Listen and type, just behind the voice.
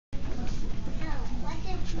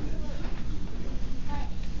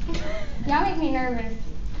Y'all make me nervous.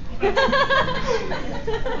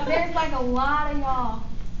 There's like a lot of y'all.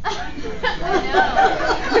 I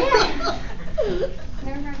know.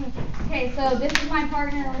 Never heard me. Okay, so this is my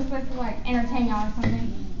partner, and we're supposed to like entertain y'all or something.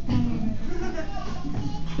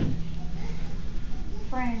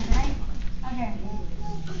 Friends, right? Okay.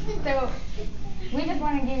 So we just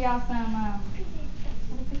want to give y'all some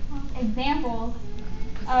what is it called? Examples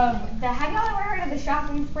of the. Have y'all ever heard of the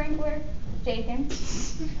shopping sprinkler, Jason?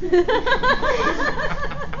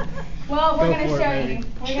 Well, we're going to show you.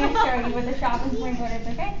 We're going to show you what the shopping sprinkler is,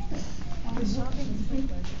 okay?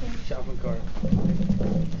 Shopping cart.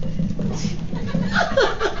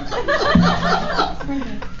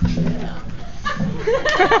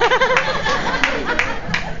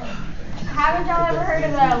 Haven't y'all ever heard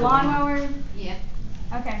of the lawnmower? Yeah.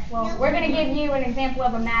 Okay, well, we're going to give you an example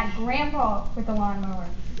of a mad grandpa with a lawnmower.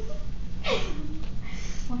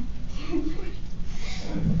 1, 2, 3.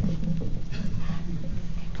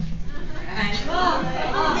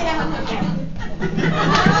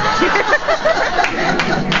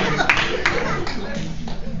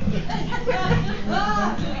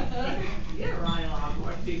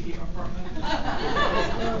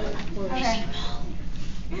 Okay.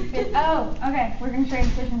 Oh, okay. We're gonna trade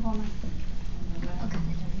positions on this.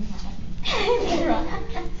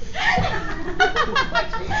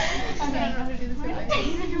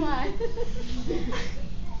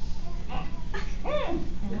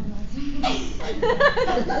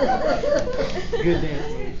 Good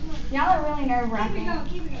dance. Y'all are really nerve-wracking.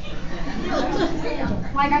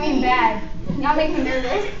 Like, I mean bad. Y'all make me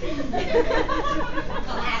nervous.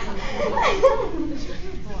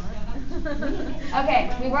 Okay,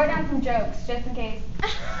 we wrote down some jokes, just in case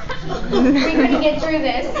we couldn't get through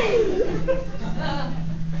this.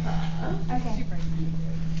 Okay.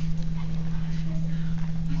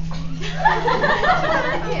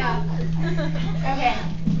 Okay.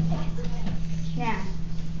 Now.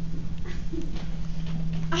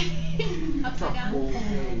 Upside down.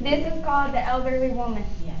 This is called the elderly woman.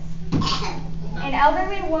 Yes. An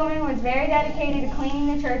elderly woman was very dedicated to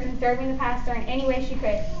cleaning the church and serving the pastor in any way she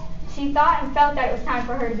could. She thought and felt that it was time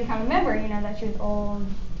for her to become a member. You know, that she was old,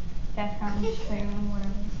 death comes soon, whatever.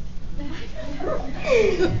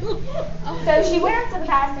 So she went up to the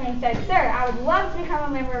pastor and said, "Sir, I would love to become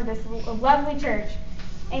a member of this lovely church."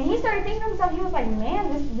 And he started thinking to himself, he was like,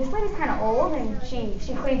 "Man, this lady's kind of old, and she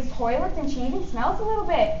cleans toilets, and she even smells a little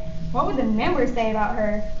bit. What would the members say about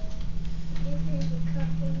her?"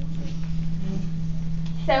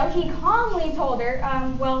 So he calmly told her,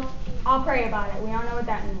 "Well, I'll pray about it." We all know what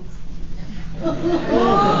that means. So,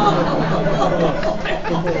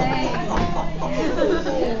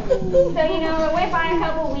 you know, it went by a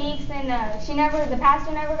couple weeks, and the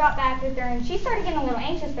pastor never got back with her, and she started getting a little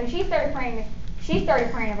anxious, so she started praying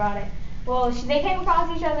about it. Well, they came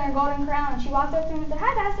across each other in Golden Corral, and she walked up to him and said,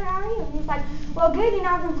 "Hi, Pastor, how are you?" And he's like, "Well, good, you know,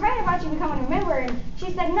 I've been praying about you becoming a member." And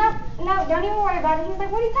she said, No, don't even worry about it." He was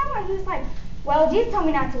like, "What are you talking about?" He was like, "Well, Jesus told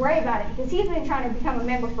me not to worry about it, because he's been trying to become a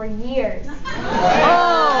member for years."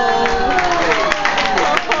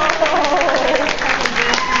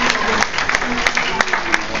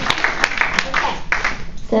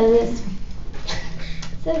 So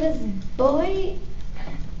this boy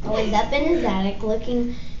was up in his attic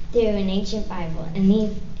looking through an ancient Bible, and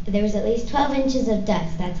there was at least 12 inches of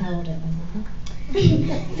dust. That's how old it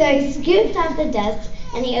was. So he scooped off the dust,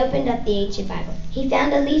 and he opened up the ancient Bible. He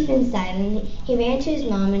found a leaf inside, and he ran to his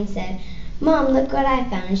mom and said, "Mom, look what I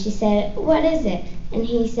found." And she said, "What is it?" And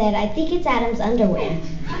he said, "I think it's Adam's underwear."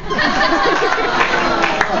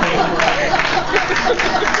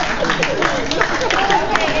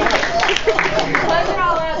 Close it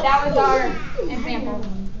all up. That was our example.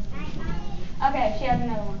 Okay, she has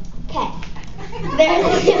another one. Okay. There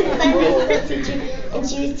was a Sunday school teacher, and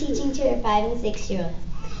she was teaching to her 5- and 6-year-olds.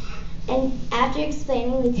 And after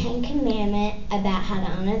explaining the 10 Commandments about how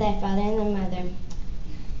to honor thy father and thy mother,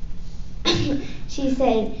 she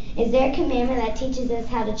said, "Is there a commandment that teaches us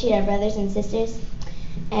how to treat our brothers and sisters?"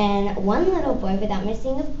 And one little boy, without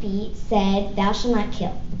missing a beat, said, "Thou shalt not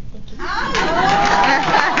kill." Thank you.